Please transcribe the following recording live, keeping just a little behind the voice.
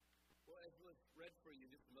read for you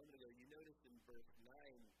just a moment ago, you noticed in verse 9,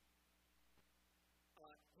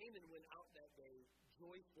 Haman went out that day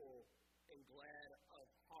joyful and glad of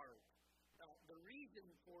heart. The reason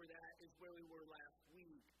for that is where we were last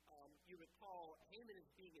week. You recall, Haman is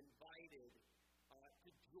being invited to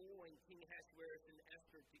join King Ahasuerus and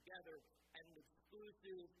Esther together at an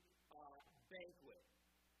exclusive banquet.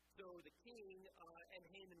 So the king and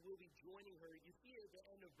Haman will be joining her. You see at the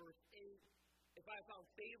end of verse 8, if I have found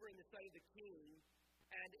favor in the sight of the king,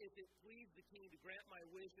 and if it please the king to grant my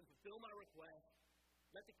wish and fulfill my request,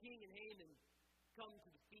 let the king and Haman come to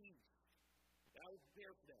the feast that I will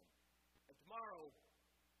prepare for them. And tomorrow,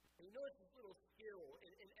 and you notice this little skill,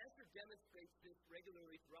 and Esther demonstrates this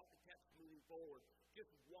regularly throughout the text moving forward,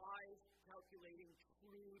 just wise, calculating,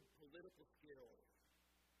 shrewd political skills.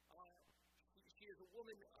 She is a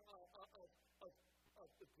woman of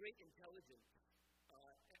great intelligence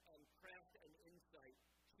and craft and insight.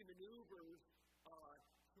 She maneuvers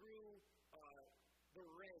through the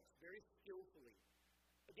ranks very skillfully.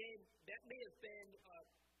 Again, that may have been,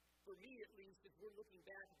 for me at least, as we're looking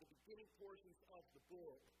back at the beginning portions of the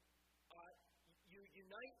book, you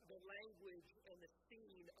unite the language and the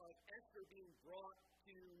scene of Esther being brought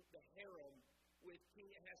to the harem with King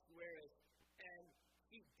Ahasuerus, and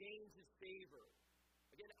he gains his favor.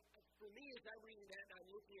 Again, for me, as I'm reading that and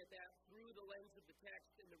I'm looking at that through the lens of the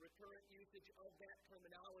text and the recurrent usage of that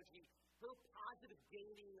terminology, her positive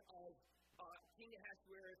gaining of King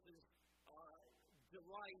Ahasuerus'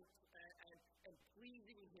 delight and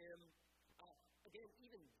pleasing him, again,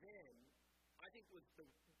 even then, I think was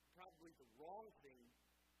probably the wrong thing,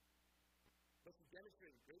 but she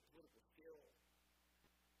demonstrated great political skill,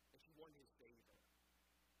 and she won his favor.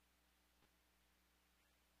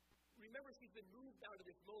 Remember, she's been moved out of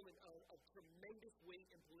this moment of tremendous weight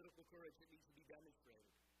and political courage that needs to be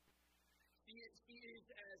demonstrated. She is,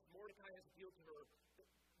 as Mordecai has appealed to her,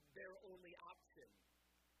 their only option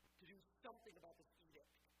to do something about this edict.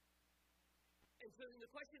 And so the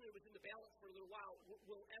question that was in the balance for a little while,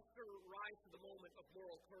 will Esther rise to the moment of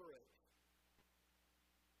moral courage?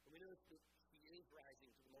 And we notice that she is rising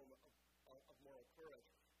to the moment of moral courage.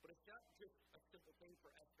 But it's not just a simple thing for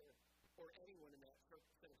Esther or anyone in that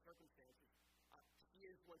set of circumstances. She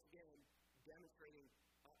is, once again, demonstrating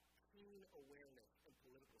keen awareness and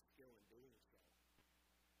political skill in doing so.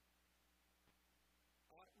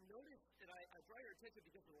 Notice that I draw your attention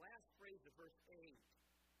because the last phrase of verse 8,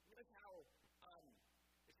 notice how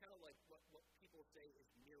it's kind of like what people say is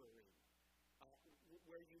mirroring.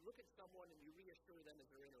 Where you look at someone and you reassure them as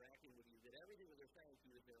they're interacting with you that everything that they're saying to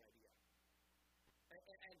you is their idea.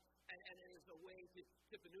 And it is a way to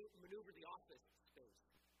maneuver the office space,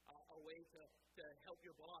 a way to help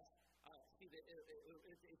your boss see that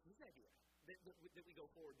it's his idea that we go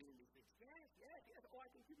forward doing these things. Yes. Oh,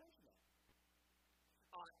 I think you mentioned that.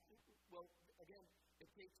 Well, again,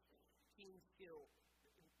 it takes keen skill.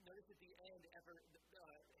 Notice at the end,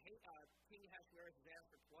 King Ahasuerus has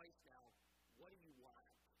asked her twice now, what do you want?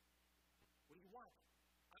 What do you want?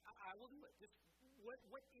 I will do it. Just what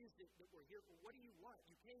is it that we're here for? What do you want?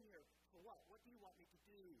 You came here for what? What do you want me to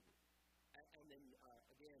do? And then,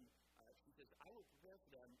 again, she says, I will prepare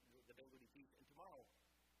for them the banquet feast, and tomorrow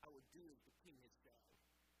I will do as the king has said.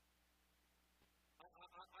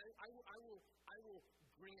 I will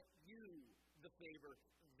grant you the favor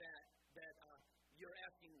that you're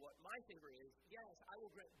asking what my favor is. Yes, I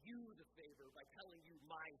will grant you the favor by telling you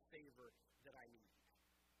my favor that I need.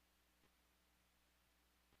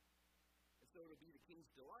 And so it'll be the king's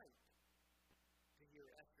delight to hear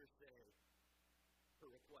Esther say her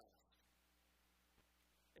request.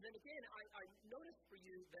 And then again, I noticed for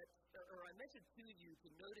you that, or I mentioned to you to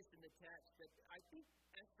notice in the text that I think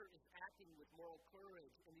Esther is acting with moral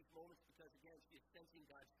courage in these moments because, again, she is sensing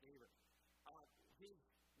God's favor. His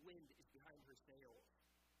wind is behind her sails.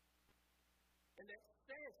 And that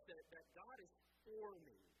sense that God is for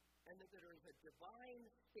me and that there is a divine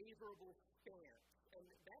favorable stance. And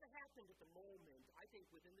that happened at the moment, I think,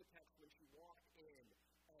 within the text when she walked in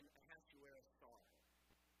and Ahasuerus saw her.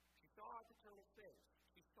 She saw to turn her face.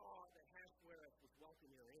 She saw that Ahasuerus was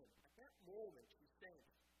welcoming her in. At that moment, she said,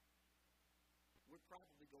 we're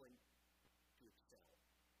probably going to excel.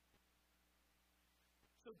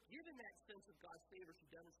 So given that sense of God's favor, she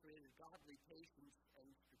demonstrated godly patience and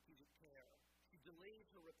strategic care. She delays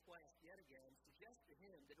her request yet again, suggests to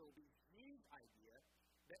him that it will be his idea,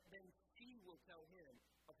 that then she will tell him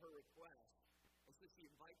of her request. And so she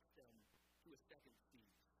invites them to a second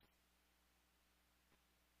feast.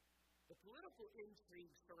 The political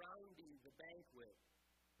intrigue surrounding the banquet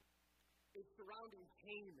is surrounding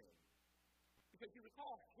Haman. Because you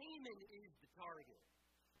recall, Haman is the target.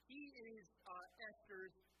 He is is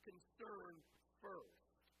Esther's concern first.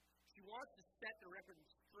 She wants to set the record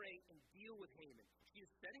straight and deal with Haman. She is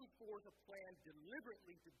setting forth a plan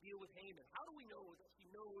deliberately to deal with Haman. How do we know that she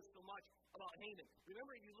knows so much about Haman?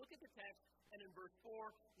 Remember, you look at the text, and in verse 4,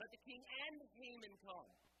 let the king and Haman come.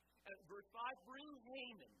 Verse 5, bring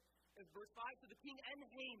Haman. Verse 5, to the king and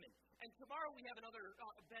Haman. And tomorrow we have another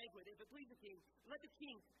banquet. If it please the king, let the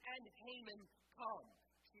king and Haman come.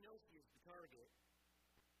 She knows she is the target.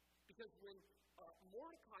 Because when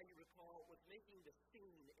Mordecai, you recall, was making the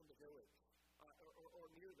scene in the village, or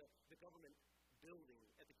near the government building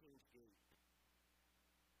at the king's gate.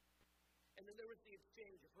 And then there was the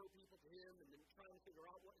exchange of her people to him, and then trying to figure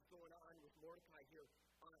out what is going on with Mordecai here.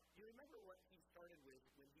 You remember what he started with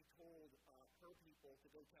when he told her people to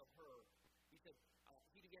go tell her? He said,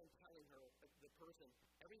 he began telling her, the person,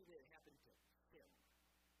 everything that happened to him.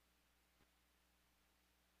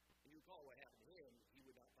 And you recall what happened to him, he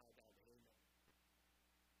would not bow down to Haman.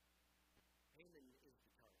 Haman is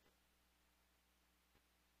the target.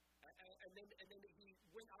 And then he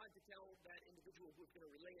went on to tell that individual who was going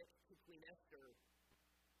to relay it to Queen Esther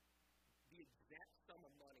the exact sum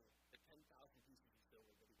of money, the 10,000 pieces of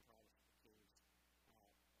silver that he promised the king's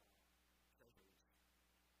treasuries.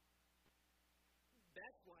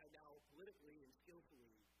 That's why now, politically and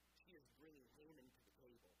skillfully, she is bringing Haman to the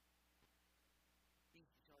table. He's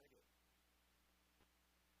the target.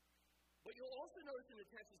 But you'll also notice in the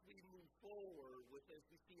text as we move forward, as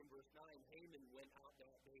we see in verse 9, Haman went out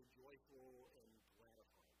that day joyful and glad of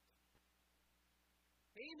heart.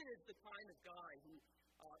 Haman is the kind of guy who,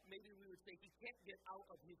 maybe we would say, he can't get out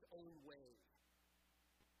of his own way.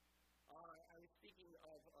 I was speaking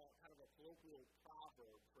of kind of a colloquial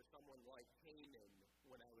proverb for someone like Haman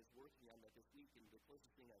when I was working on that this week, and the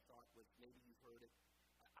closest thing I thought was maybe you've heard it.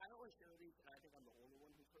 I always share these, and I think I'm the only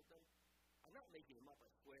one who's heard them. I'm not making them up,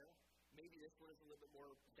 I swear. Maybe this one is a little bit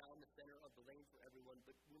more down the center of the lane for everyone,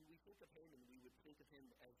 but when we think of Haman, we would think of him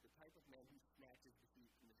as the type of man who snatches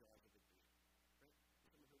defeat from the jaws of victory. Right?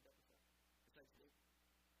 Someone heard that before? Besides me?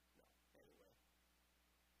 No. Anyway.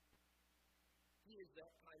 He is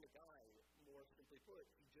that kind of guy, more simply put.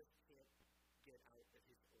 He just can't get out of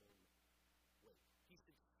his own way. He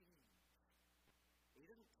succeeds. He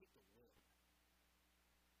doesn't take the win.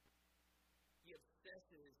 He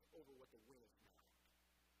obsesses over what the win is not.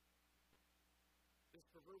 There's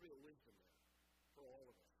proverbial wisdom there for all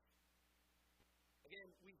of us. Again,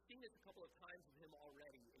 we've seen this a couple of times with him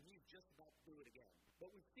already, and he's just about to do it again. But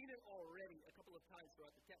we've seen it already a couple of times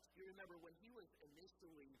throughout the text. You remember when he was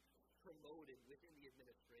initially promoted within the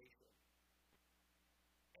administration,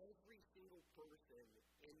 every single person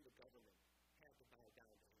in the government had to bow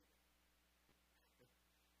down to him.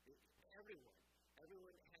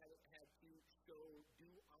 Everyone had to show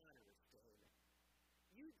due honors to him.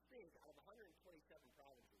 You'd think out of 127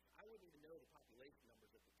 provinces, I wouldn't even know the population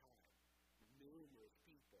numbers at the time. Numerous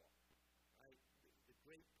people, right? The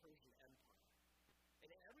great Persian Empire.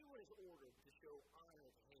 And everyone is ordered to show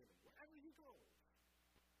honor to Haman wherever he goes.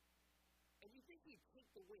 And you think he'd take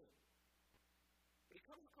the win. But he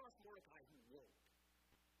comes across Mordecai who won't.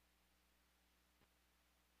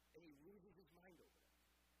 And he loses his mind over it.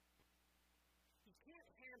 He can't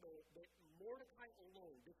handle that Mordecai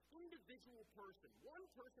alone, this individual person, one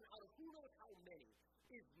person out of who knows how many,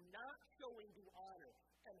 is not showing due honor.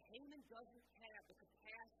 And Haman doesn't have the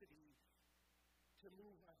capacity to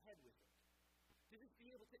move ahead with it, to just be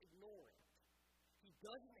able to ignore it. He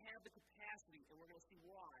doesn't have the capacity, and we're going to see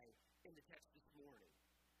why in the text this morning.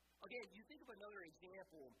 Again, you think of another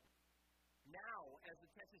example now as the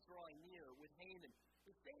text is drawing near with Haman.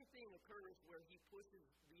 The same thing occurs where he pushes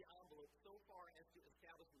the envelope so far as to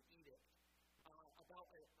establish an edict about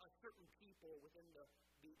a certain people within the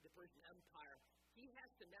Persian Empire. He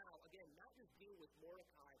has to now, again, not just deal with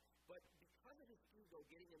Mordecai, but because of his ego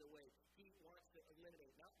getting in the way, he wants to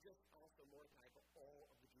eliminate not just also Mordecai, but all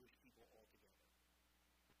of the Jewish people altogether.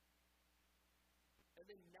 And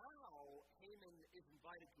then now, Haman is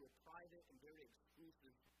invited to a private and very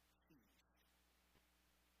exclusive feast.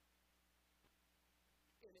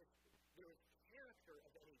 And if there is character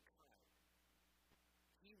of any kind,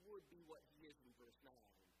 he would be what he is in verse 9.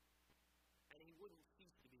 And he wouldn't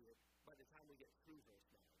cease to be it by the time we get through verse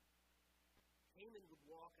 9. Haman would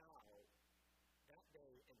walk out that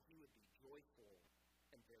day and he would be joyful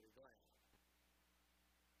and very glad.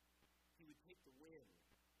 He would take the win,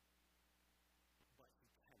 but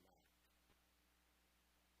he cannot.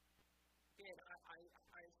 And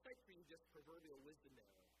I expect for you just proverbial wisdom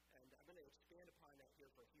there. And I'm going to expand upon that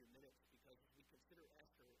here for a few minutes because as we consider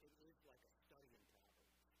Esther, it is like a study in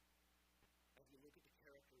Proverbs. As we look at the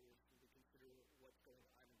characters and we consider what's going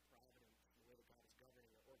on in Providence,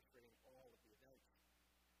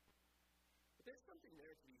 there's something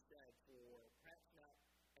there to be said for perhaps not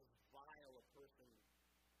as vile a person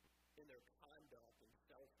in their conduct and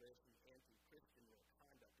selfish and anti-Christian their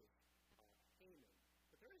conduct as Haman.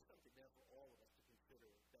 But there is something there for all of us to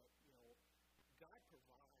consider that, God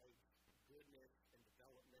provides goodness and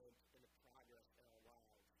development and the progress in our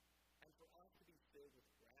lives. And for us to be filled with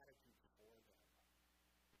gratitude for them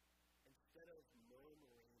instead of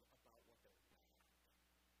murmuring about what they're not.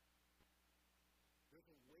 There's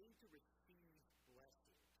a way to receive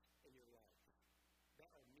blessings in your life that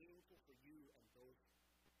are meaningful for you and those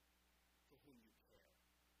for whom you care.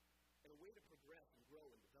 And a way to progress and grow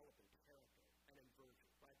and develop in character and in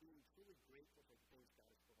virtue by being truly grateful for the things God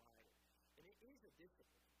has provided. And it is a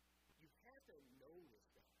discipline. You have to notice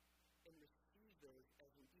that and receive those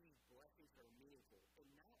as indeed blessings that are meaningful and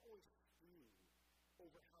not always stew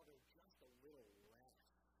over how they're just a little less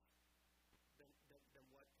than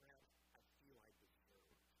what perhaps I feel I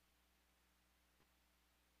deserve.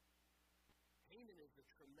 Haman is a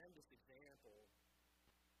tremendous example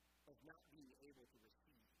of not being able to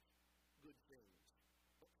receive good things,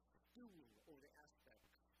 but stewing over the aspects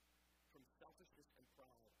from selfishness and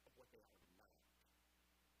pride of what they are not.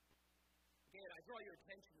 Again, I draw your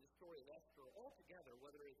attention to the story of Esther altogether,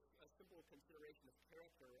 whether it's a simple consideration of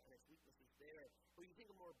character and its weaknesses there, or you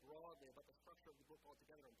think more broadly about the structure of the book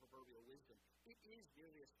altogether and proverbial wisdom. It is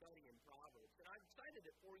merely a study in Proverbs. And I've cited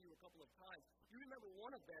it for you a couple of times. You remember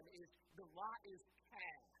one of them is the lot is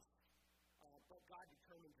cast, but God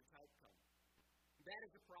determines its outcome. That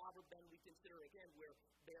is a proverb then we consider again where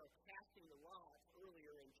they are casting the lots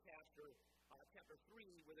earlier in chapter 3,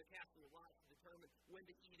 where they're casting the lots to determine when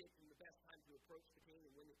to eat it and the best time to approach the king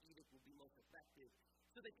and when the edict will be most effective.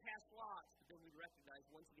 So they cast lots, but then we recognize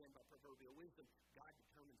once again by proverbial wisdom, God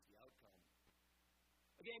determines the outcome.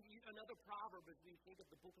 Again, another proverb as we think of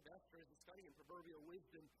the book of Esther as a study in proverbial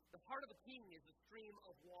wisdom, the heart of the king is a stream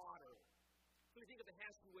of water. So we think of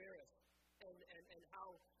Ahasuerus and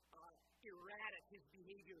how erratic his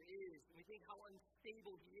behavior is, and we think how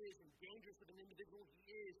unstable he is and dangerous of an individual he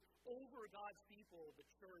is over God's people, the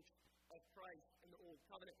church of Christ in the Old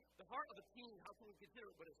Covenant. The heart of a king, how can we consider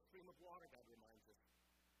it but a stream of water, God reminds us.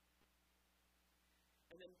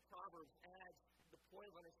 And then Proverbs adds the point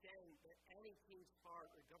of understanding that any king's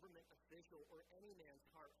heart or government official or any man's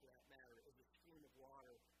heart for that matter is a stream of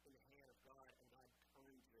water in the hand of God, and God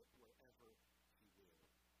turns it wherever he will.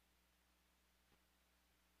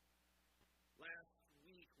 Last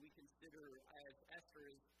week, we consider as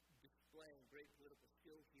Esther is displaying great political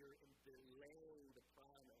skill here in delaying the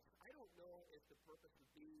promise. I don't know if the purpose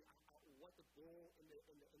would be, what the goal in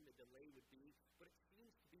the delay would be, but it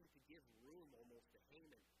seems to be to give room almost to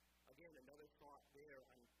Haman. Again, another thought there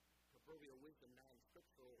on proverbial wisdom,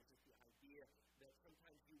 non-scriptural, is just the idea that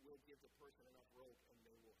sometimes you will give the person enough rope and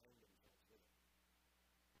they will hang themselves with it.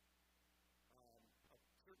 A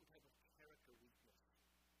certain type of character weakness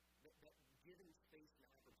that given space and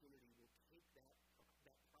opportunity will take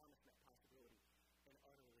that promise, that possibility, and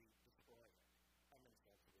utterly destroy it, hang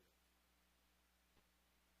themselves with it.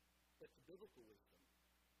 But to biblical wisdom,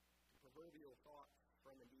 to proverbial thoughts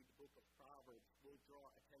from indeed the book of Proverbs, will draw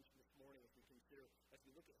attention this morning as we consider, as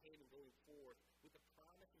we look at Haman going forward, with the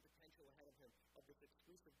promise and potential ahead of him of this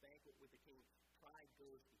exclusive banquet with the king, pride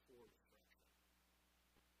goes before destruction.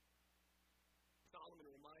 Solomon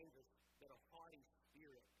reminds us that a haughty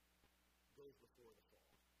spirit goes before the fall.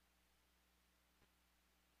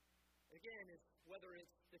 Again, whether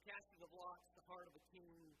it's the casting of lots, the heart of a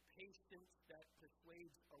king, patience that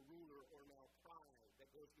persuades a ruler, or now pride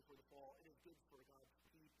that goes before the fall, it is good for God's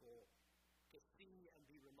people to see and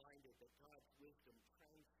be reminded that God's wisdom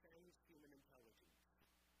transcends human intelligence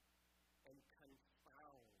and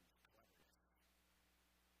confounds cleverness.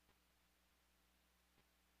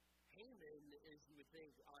 Haman is, you would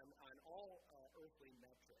think, on all earthly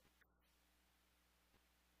metrics.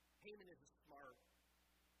 Haman is a smart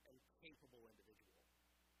and capable individual.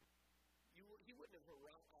 He wouldn't have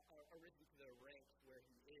arisen to the ranks where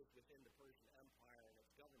he is within the Persian Empire and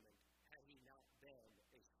its government had he not been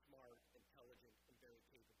a smart, intelligent, and very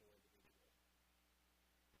capable individual.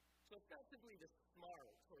 So it's not simply the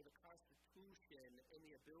smarts or the constitution and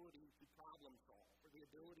the ability to problem solve or the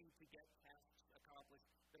ability to get tasks accomplished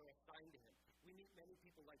that are assigned to him. We meet many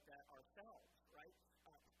people like that ourselves, right?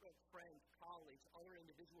 Friends, colleagues, other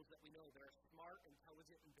individuals that we know that are smart,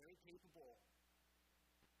 intelligent, and very capable.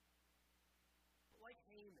 But like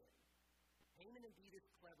Haman indeed is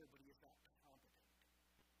clever, but he is not competent.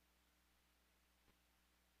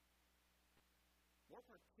 More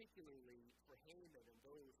particularly for Haman and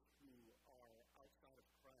those who are outside of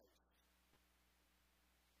Christ,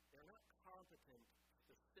 they're not competent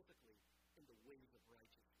specifically in in the ways of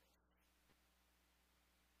righteousness.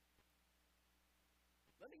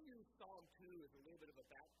 Let me use Psalm 2 as a little bit of a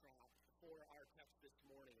backdrop for our text this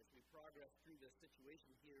morning as we progress through this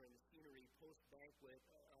situation here in the scenery post-banquet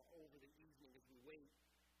over the evening as we wait.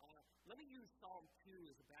 Let me use Psalm 2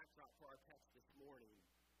 as a backdrop for our text this morning.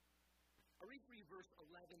 I'll read for you verse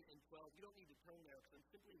 11 and 12. You don't need to turn there because I'm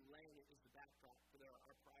simply laying it as the backdrop for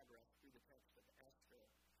our progress through the text of Esther.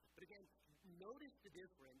 But again, notice the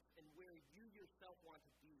difference in where you yourself want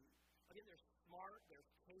to be. Again, there's smart, there's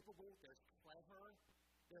capable, there's clever,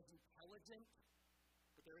 there's intelligent,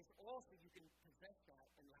 but there is also, you can possess that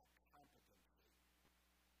and lack competency.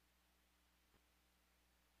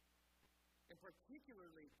 And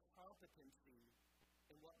particularly competency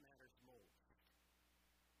in what matters most,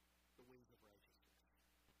 the ways of righteousness.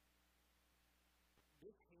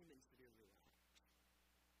 This Haman severely lacked.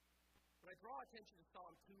 When I draw attention to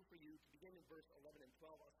Psalm 2 for you, to begin in verse 11 and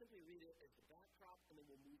 12, I'll simply read it as the backdrop, and then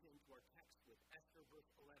we'll move into our text with Esther,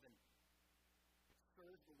 verse 11.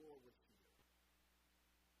 Serve the Lord with fear.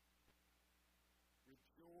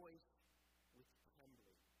 Rejoice with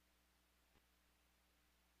trembling.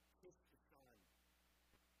 Kiss the Son,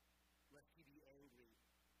 lest he be angry,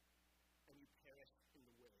 and you perish in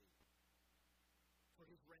the way. For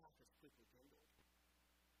his wrath is quickly kindled.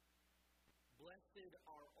 Blessed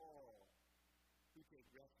are all who take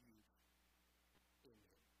refuge in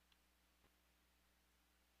him.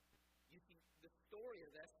 You see, the story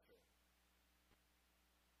of Esther,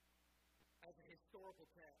 as a historical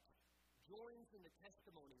text, joins in the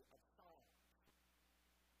testimony of Psalms.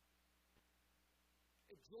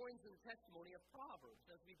 It joins in the testimony of Proverbs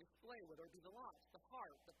as we display whether it be the lots, the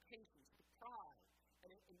heart, the patience, the pride,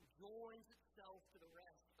 and it joins itself to the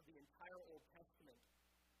rest of the entire Old Testament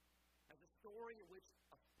as a story in which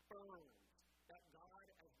affirms that God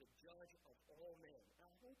as the judge of all men. And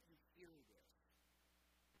I hope you hear this.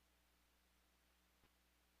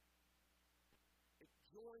 It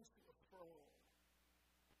joins to affirm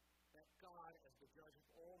that God as the judge of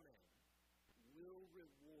all men will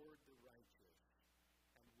reward the righteous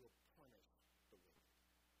and will punish the wicked.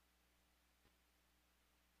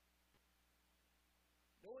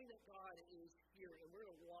 Knowing that God is here, and we're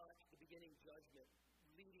going to watch the beginning judgment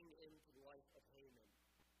leading into the life of Haman,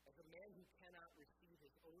 as a man who cannot receive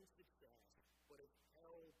his own success, but is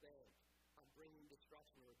hell-bent on bringing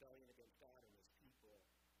destruction and rebellion against God and his people,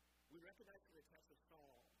 we recognize from the text of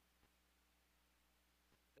Psalm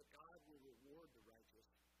that God will reward the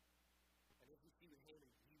righteous, and as we see with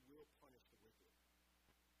Haman, he will punish the wicked.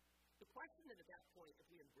 The question then at that point, if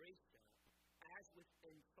we embrace that, as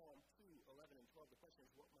within Psalm 2, 11 and 12, the question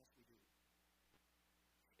is, what must we do?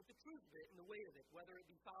 If the truth of it and the weight of it, whether it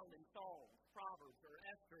be found in Psalms, Proverbs, or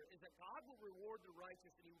Esther, is that God will reward the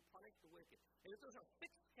righteous and he will punish the wicked. And if those are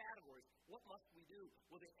fixed categories, what must we do?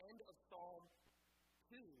 Well, the end of Psalm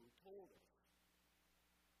 2 told us,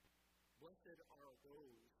 blessed are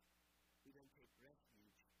those who then take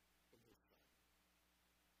refuge in his Son.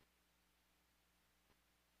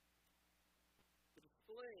 The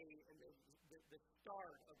display and the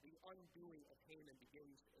start of the undoing of Haman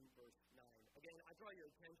begins in verse 9. Again, I draw your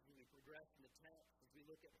attention as we progress in the text, as we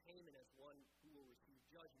look at Haman as one who will receive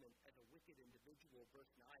judgment as a wicked individual.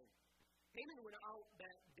 Verse 9. Haman went out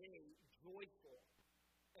that day joyful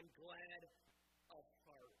and glad of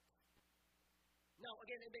heart. Now,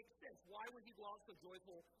 again, it makes sense. Why would he go out so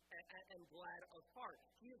joyful and glad of heart?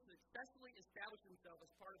 He has successfully established himself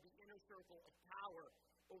as part of the inner circle of power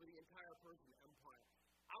over the entire Persian Empire.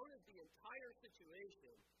 Out of the entire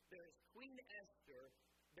situation, there is Queen Esther,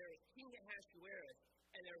 there is King Ahasuerus,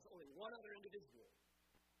 and there is only one other individual.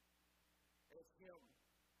 And it's him.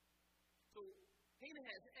 So Haman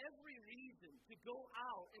has every reason to go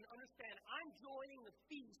out and understand, I'm joining the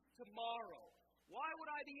feast tomorrow. Why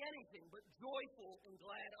would I be anything but joyful and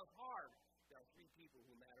glad of heart? There are three people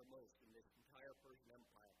who matter most in this entire Persian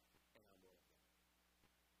Empire, and I'm one of them.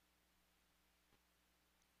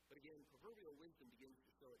 But again, proverbial wisdom begins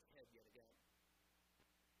to show its head yet again.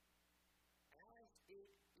 As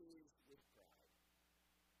it is with pride,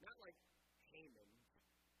 not like Haman,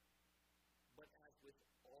 but as with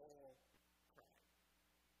all pride,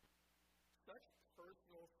 such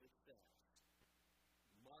personal success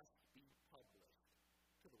must be published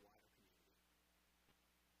to the wider community.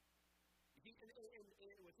 You see,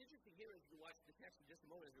 and what's interesting here as you watch the text in just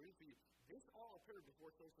a moment, as I read for you, this all occurred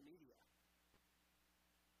before social media.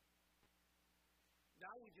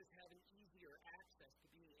 Now we just have an easier access to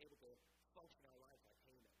being able to function our lives like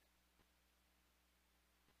Haman.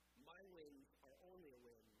 My wins are only a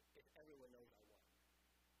win if everyone knows I won.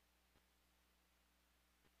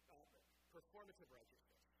 Performative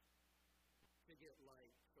righteousness. get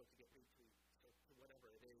likes, supposed to get retweets, so to whatever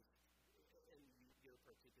it is in your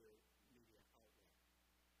particular media outlet.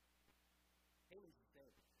 Haman's the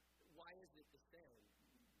same. Why is it the same?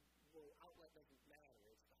 Well, outlet doesn't matter.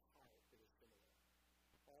 It's the heart that is similar.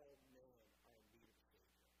 All men are in need of a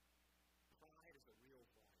Savior. Pride is a real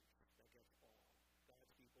vice that gets all, God's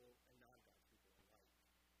people and non-God's people alike.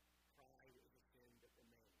 Pride is a sin that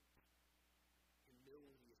remains.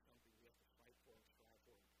 Humility is something we have to fight for and strive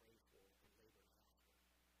for and pray for and labor after.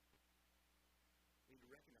 We need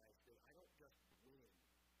to recognize that I don't just win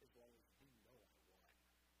as long as we know I won.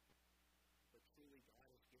 But truly, God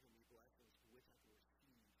has given me blessings to which I can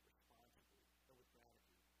receive responsibly and with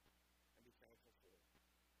gratitude and be thankful for.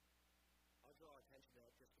 I'll draw attention to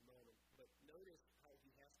that just a moment, but notice how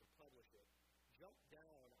he has to publish it. Jump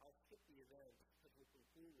down, I'll skip the events because we'll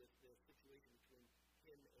conclude with the situation between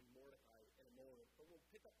him and Mordecai in a moment, but we'll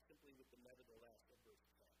pick up simply with the nevertheless of verse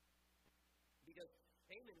 10. Because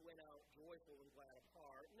Haman went out joyful and glad of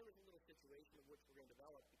heart, and there was a little situation of which we're going to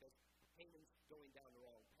develop because Haman's going down the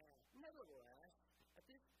wrong path. Nevertheless, at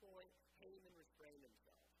this point, Haman restrained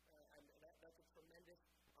himself. And that's a tremendous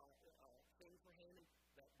thing for Haman,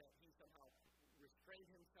 that he somehow restrained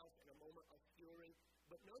himself in a moment of fury.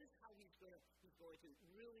 But notice how he's going to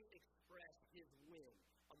really express his win.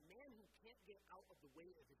 A man who can't get out of the way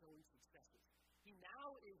of his own successes. He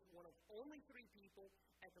now is one of only 3 people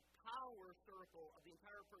at the power circle of the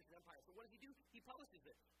entire Persian Empire. So what does he do? He publishes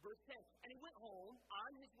it. Verse 10, and he went home,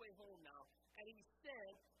 on his way home now, and he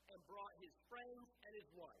sent and brought his friends and his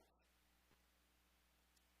wife.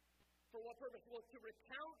 For what purpose? Well, to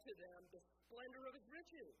recount to them the splendor of his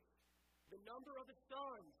riches, the number of his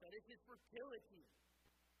sons, that is his fertility,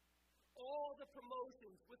 all the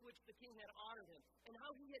promotions with which the king had honored him, and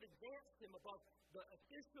how he had advanced him above the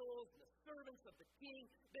officials and the servants of the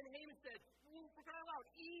king. Then Haman said, for crying out,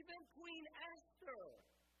 even Queen Esther,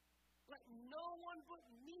 let no one but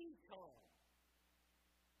me come.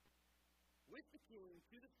 With the king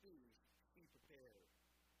to the feast, be prepared.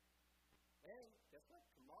 And guess what?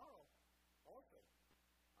 Tomorrow, also,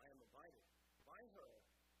 I am invited by her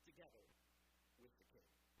together with the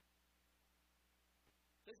king.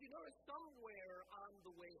 So as you notice, somewhere on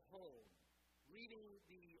the way home, leaving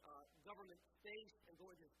the government space and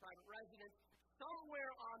going to his private residence,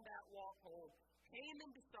 somewhere on that walk home,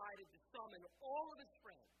 Haman decided to summon all of his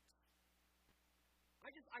friends.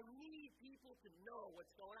 I need people to know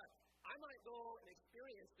what's going on. I might go and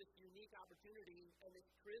experience this unique opportunity and this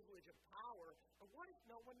privilege of power, and what if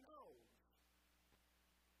no one knows?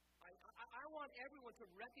 I want everyone to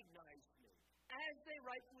recognize me, as they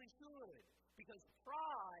rightfully should, because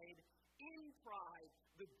in pride,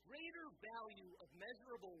 the greater value of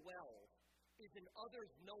measurable wealth is in others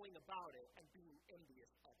knowing about it and being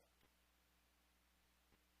envious of it.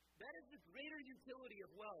 That is the greater utility of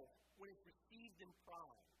wealth when it's received in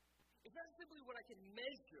pride. It's not simply what I can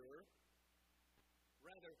measure,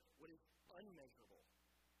 rather what is unmeasurable.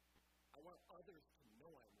 I want others to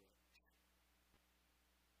know I'm rich.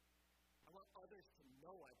 I want others to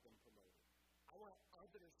know I've been promoted. I want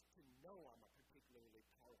others to know I'm a particularly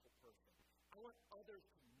powerful person. I want others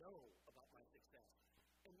to know about my success.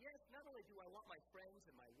 And yes, not only do I want my friends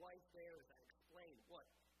and my wife there as I explain what.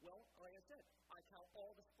 Well, like I said, I count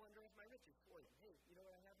all the splendor of my riches for them. Hey, you know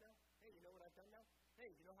what I have now? Hey, you know what I've done now? Hey,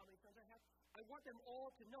 you know how many sons I have? I want them all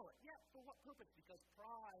to know it. Yeah, for what purpose? Because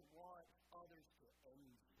pride wants others to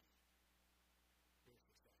envy their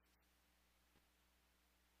successes.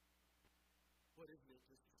 But isn't it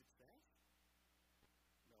just a success?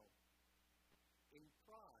 No. In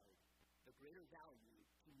pride, the greater value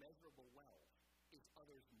to measurable wealth is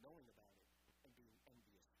others knowing about it and being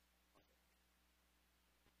envious of it.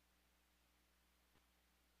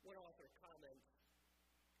 One author comments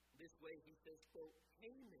this way. He says, quote,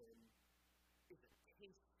 Haman is a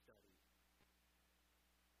case study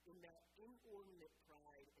in that inordinate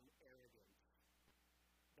pride and arrogance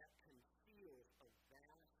that conceals a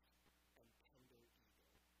vast and tender ego.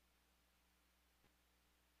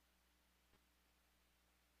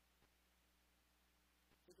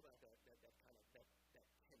 Think about that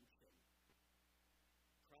tension.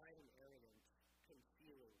 Pride and arrogance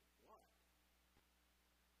concealing what?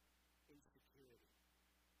 Insecurity.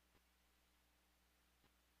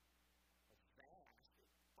 A vast,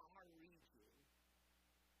 far-reaching,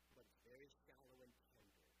 but very shallow and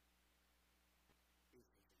tender is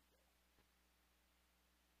his ego.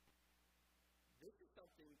 This is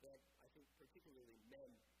something that I think particularly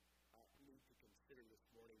men need to consider this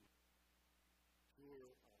morning.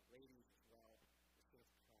 Sure, ladies as well, the sin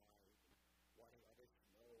of pride, and wanting others to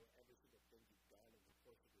know every single thing you've done in the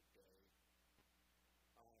course of your day.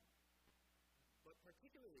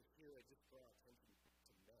 particularly here, I just draw attention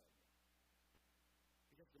to men.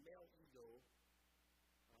 Because the male ego,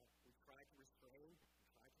 we try to restrain,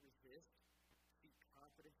 we try to resist, seek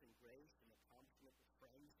confidence and grace and accomplishment with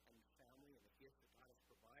friends and family and the gifts that God has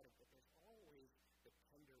provided, but there's always the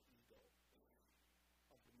tender ego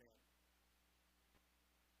of the men.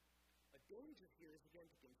 A danger here is, again,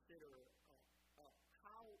 to consider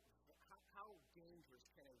how dangerous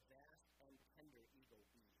can a vast and tender ego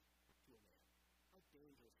be to a man? How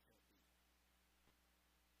dangerous can it be?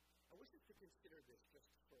 I wish us to consider this just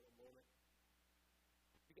for a moment,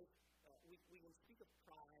 because we can speak of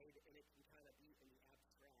pride, and it can kind of be in the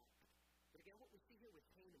abstract. But again, what we see here with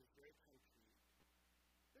Haman is very concrete.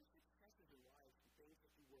 There's successes in life and things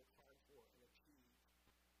that you work hard for and achieve.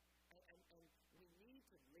 And we need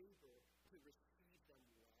to labor to receive them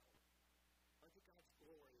well, unto God's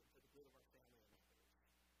glory and for the good of our family and others.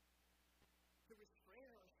 To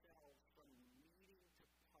restrain ourselves from needing to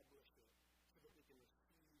publish it so that we can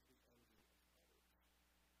receive the envy of others.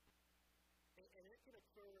 And it can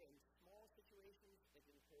occur in small situations, it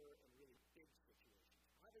can occur in really big situations.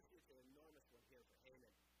 Obviously, it's an enormous one here for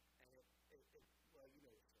Haman, and well, you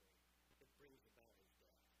know the story. It brings about his death.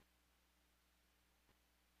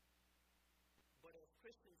 But as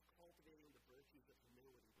Christians cultivating the virtues of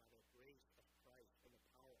humility by the grace of Christ and the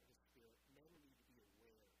power of His Spirit, men need to be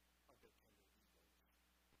aware of their tender egos.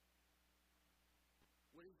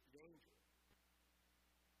 What is the danger?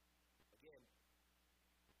 Again,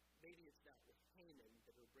 maybe it's not with Haman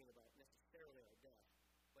that it will bring about necessarily our death,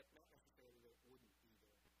 but not necessarily that it wouldn't either.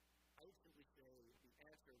 I would simply say the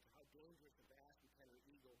answer to how dangerous a vast and tender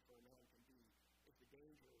ego for a man can be is the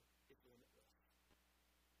danger is limitless.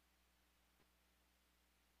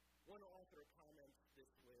 One author comments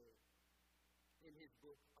this way in his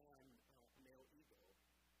book on male ego.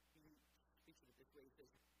 He speaks of it this way. He says,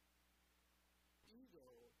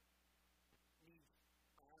 ego needs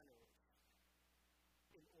honor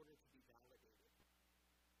in order to be validated.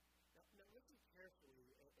 Now listen carefully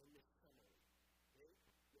in this summary. Okay?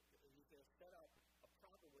 He's going to set up a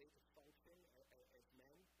proper way to function as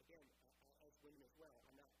men. Again, as women as well.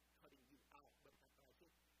 I'm not cutting you out, but I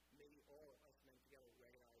think maybe all of us men together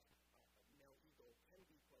recognize male ego can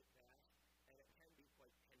be quite vast, and it can be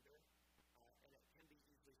quite tender, and it can be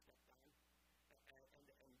easily stepped on, and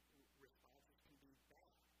responses can be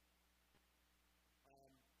bad.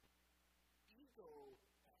 Ego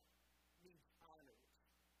needs honors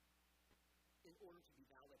in order to be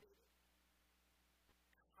validated.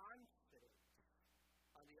 Confidence,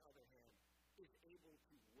 on the other hand, is able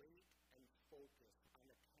to wait and focus on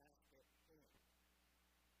the task at hand,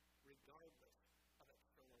 regardless of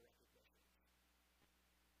external recognition.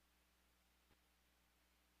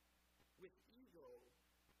 With ego,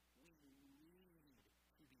 we need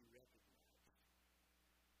to be recognized.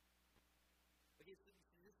 Okay, so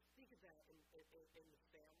just think of that in the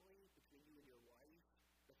family, between you and your wife,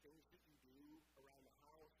 the things that you do around the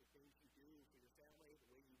house, the things you do for your family, the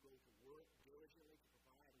way you go to work diligently to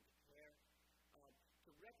provide and to care.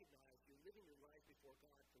 To recognize you're living your life before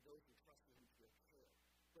God for those who trust Him to your care.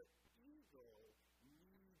 But ego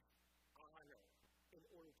needs honor in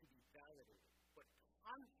order to be validated. But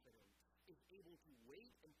confidence is able to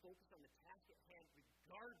wait and focus on the task at hand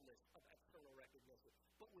regardless of external recognition.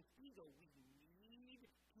 But with ego, we need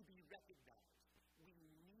to be recognized. We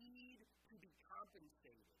need to be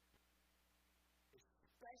compensated.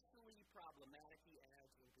 Especially problematic, he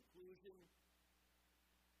adds in conclusion,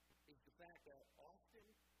 is the fact that often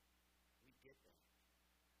we get that.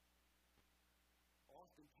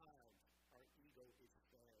 Oftentimes, our ego is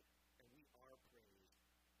fed, and we are praised,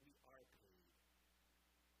 we are paid,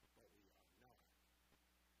 but we are not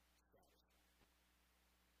satisfied.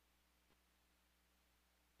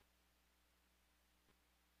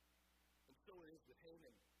 And so it is with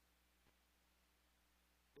Haman.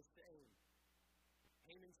 The same.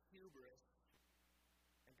 Haman's hubris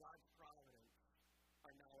and God's providence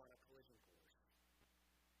are now on a collision course.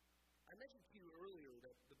 I mentioned to you earlier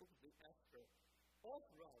that the book of Esther, all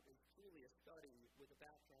throughout, is truly a study with a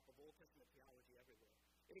backdrop of Old Testament theology everywhere.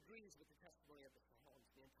 It agrees with the testimony of the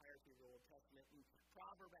Psalms, the entirety of the Old Testament, and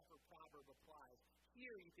proverb after proverb applies.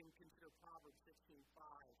 Here you can consider Proverbs 16:5.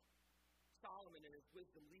 Solomon in his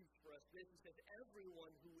wisdom leaves for us this. He says,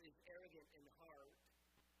 everyone who is arrogant in heart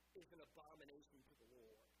is an abomination to the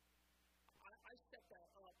Lord. I set that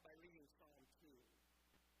up by reading Psalm 2.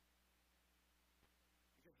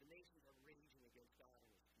 Because the nations are raging against God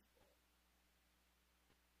and His people.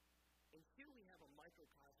 And here we have a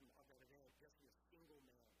microcosm of that event just in a single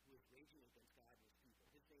man who is raging against God and His people.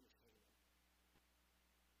 His name is Haman.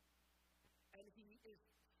 And he is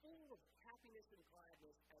full of happiness and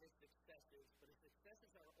gladness at his successes, but his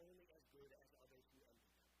successes are only as good as others who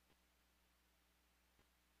envy him.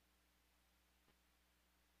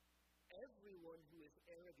 Everyone who is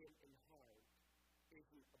arrogant in heart is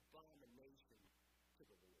an abomination to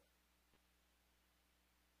the Lord.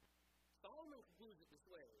 Solomon concludes it this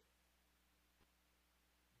way: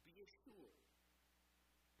 be assured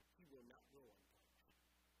he will not go unpunished.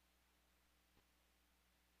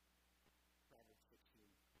 Proverbs 16:5.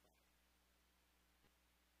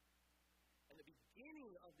 And the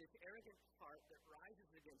beginning of this arrogant heart that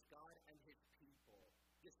rises against God and his people,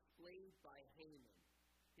 displayed by Haman,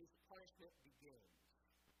 his punishment begins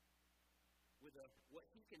with what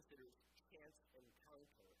he considers chance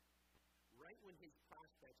encounter, right when his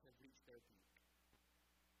prospects have reached their peak.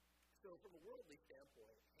 So from a worldly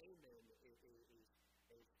standpoint, Haman is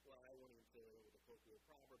well, I won't even say it with a colloquial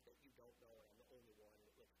proverb that you don't know, and I'm the only one, and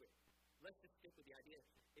it looks weird. Let's just stick with the idea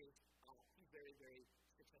is he's very, very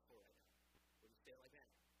successful right now. We'll just say it like that.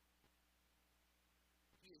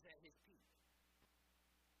 He is at his peak.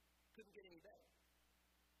 Couldn't get any better.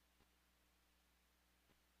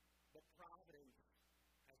 But Providence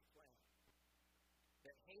has planned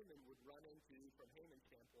that Haman would run into, from Haman's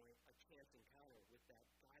standpoint, a chance encounter with that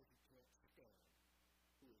guy he can't stand,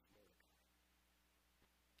 who is Mordecai.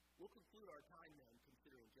 We'll conclude our time then,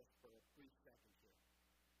 considering just for a brief second here,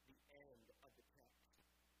 the end of the text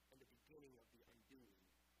and the beginning of the undoing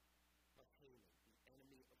of Haman, the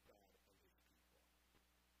enemy of God and his people.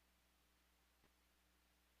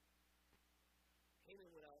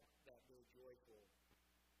 Haman went out that day joyful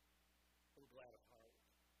and glad of heart.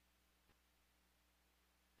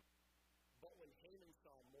 But when Haman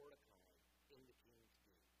saw Mordecai in the king's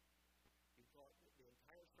gate, he thought that the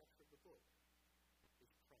entire structure of the book is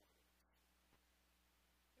providence.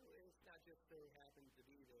 It's not just so happens to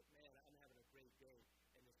be that, man, I'm having a great day,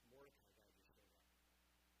 and this Mordecai guy just showed up.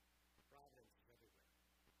 Providence is everywhere.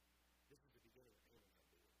 This is the beginning of Haman's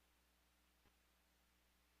undoing.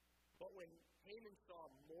 But when Haman saw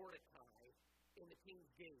Mordecai in the king's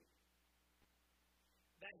gate,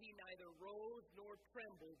 that he neither rose nor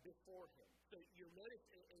trembled before him. So you'll notice,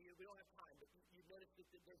 we don't have time, but you notice that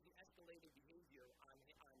there's an escalated behavior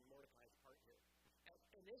on Mordecai's part here.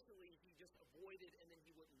 Initially, he just avoided and then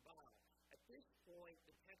he wouldn't bow. At this point,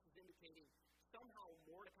 the text is indicating somehow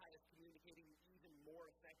Mordecai is communicating even more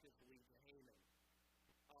effectively to Haman.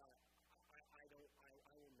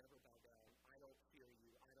 I will never bow down. I don't fear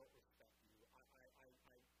you. I don't respect you.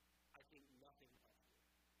 I think nothing of you.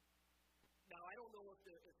 Now, I don't know if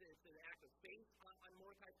it's an act of faith on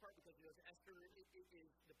Mordecai's part, because Esther is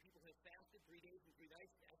the people have fasted 3 days and 3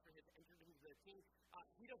 nights. Esther has entered into the king.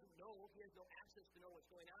 He doesn't know. He has no access to know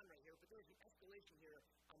what's going on right here, but there's an escalation here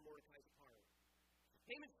on Mordecai's part.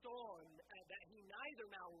 Haman saw that he neither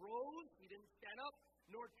now rose, he didn't stand up,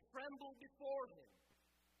 nor trembled before him.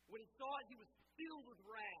 When he saw it, he was filled with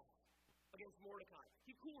wrath against Mordecai.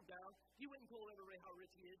 He cooled down. He went and told everybody how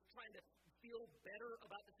rich he is, trying to feel better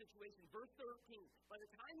about the situation. Verse 13, by the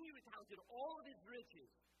time he recounted all of his riches,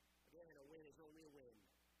 again, a win is only a win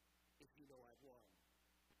if you know I've won.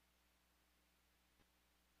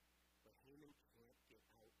 But Haman can't get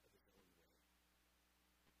out of his own way.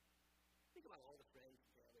 Think about all the friends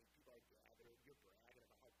and family, people are gathered, you're bragging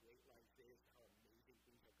about how great life is, how amazing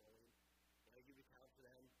things are going. You recount to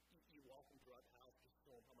them, you walk them throughout the house, just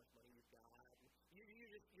show them how much money you've got.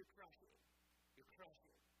 You're crushing. You're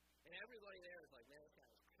crushing. And everybody there is like, man, this guy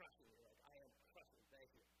is crushing. You're like, I am crushing,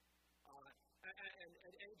 thank you.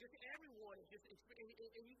 And just everyone is just,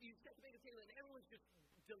 and you step to make a table, and everyone's just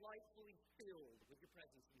delightfully filled with your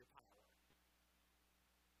presence and your power.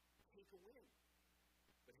 Take a win.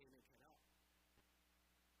 But Haman cannot.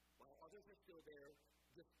 While others are still there,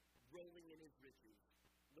 just rolling in his riches,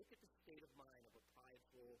 look at the state of mind of a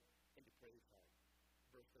prideful and depraved heart.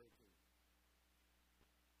 Verse 13.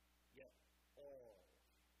 Yet all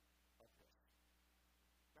of this,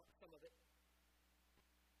 not some of it,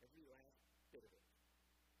 every last bit of it,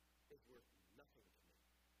 is worth nothing to me,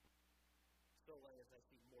 so long as I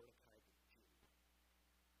see Mordecai the Jew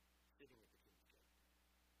sitting at the king's gate.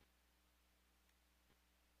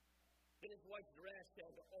 Then his wife Zeresh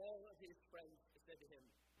and all of his friends said to him,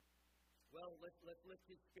 well, let's lift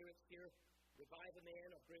his spirits here, revive a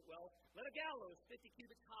man of great wealth. Let a gallows 50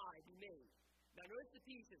 cubits high be made. Now notice the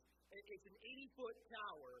pieces. It's an 80-foot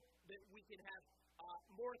tower that we can have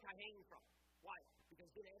Mordecai hanging from. Why? Because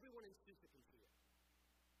then everyone in Susa can see it.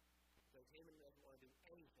 Because Haman doesn't want to do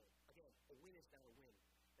anything. Again, a win is not a win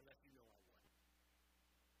unless you know I won.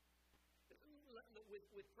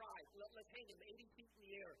 With pride, let's hang him 80 feet in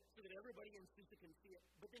the air so that everybody in Susa can see it.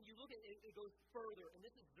 But then you look at it, it goes further, and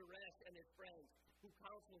this is Zeresh and his friends who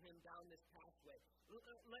counsel him down this pathway.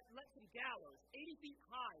 Let some gallows, 80 feet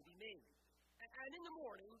high, be made. And in the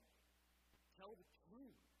morning, tell the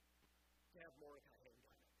king to have Mordecai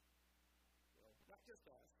hanged on it. You know, not just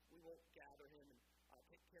us. We won't gather him and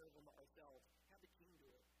take care of him ourselves. Have the king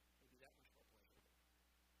do it. It'll be that much more pleasurable.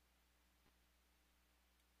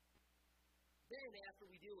 Then, after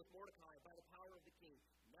we deal with Mordecai, by the power of the king,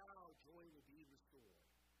 now joy will be restored.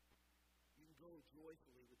 You can go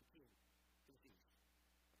joyfully with the king to the feast.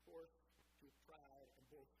 Of course, to a proud and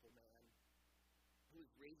boastful man who is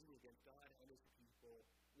raging against God and his people,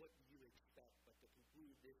 what do you expect but to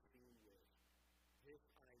conclude this scene with this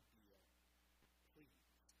idea? Please,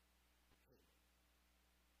 Haman.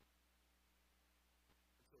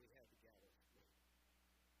 And so he had the gallows made.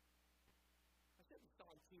 I said that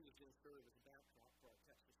Psalm 2 was going to serve as a backdrop for our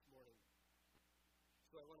text this morning.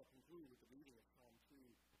 So I want to conclude with the reading of Psalm 2.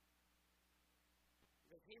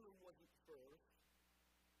 Because Haman wasn't first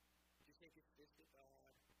to take his fist at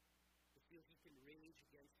God, to feel he can rage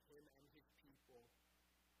against him and his people.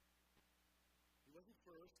 He wasn't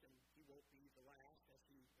first, and he won't be the last, as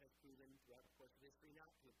he has proven throughout the course of history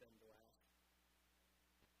not to have been the last.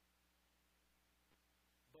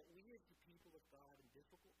 But we as the people of God in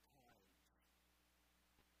difficult times,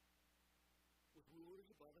 with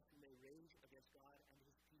rulers above us who may rage against God and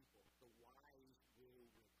his people, the wise will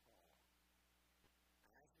recall.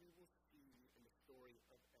 As we will see in the story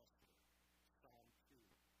of Esther, Psalm 2,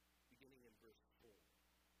 beginning in verse 4.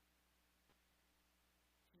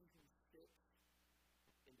 He who sits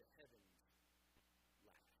in the heavens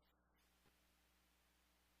laughs.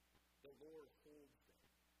 The Lord